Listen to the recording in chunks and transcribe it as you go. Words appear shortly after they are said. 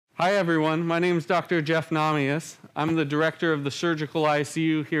Hi everyone, my name is Dr. Jeff Nahmias. I'm the director of the Surgical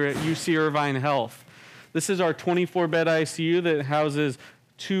ICU here at UC Irvine Health. This is our 24-bed ICU that houses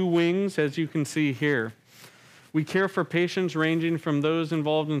 2 wings, as you can see here. We care for patients ranging from those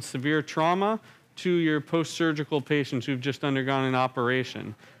involved in severe trauma to your post-surgical patients who've just undergone an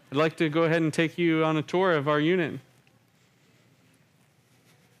operation. I'd like to go ahead and take you on a tour of our unit.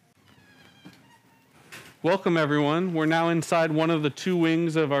 Welcome everyone. We're now inside one of the 2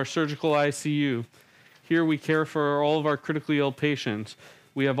 wings of our surgical ICU. Here we care for all of our critically ill patients.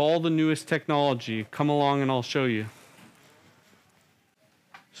 We have all the newest technology. Come along and I'll show you.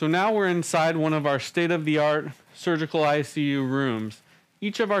 So now we're inside one of our state-of-the-art surgical ICU rooms.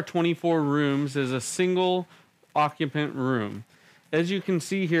 Each of our 24 rooms is a single occupant room. As you can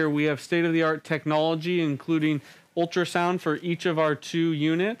see here, we have state-of-the-art technology, including ultrasound for each of our 2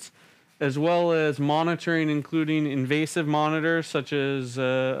 units, as well as monitoring, including invasive monitors such as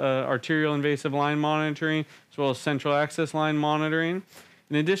arterial invasive line monitoring, as well as central access line monitoring.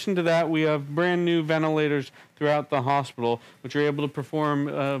 In addition to that, we have brand new ventilators throughout the hospital, which are able to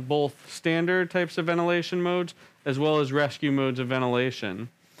perform both standard types of ventilation modes, as well as rescue modes of ventilation.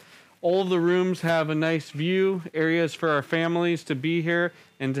 All of the rooms have a nice view, areas for our families to be here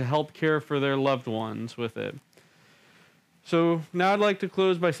and to help care for their loved ones with it. So now I'd like to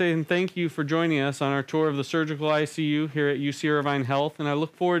close by saying thank you for joining us on our tour of the surgical ICU here at UC Irvine Health, and I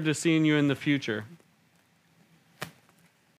look forward to seeing you in the future.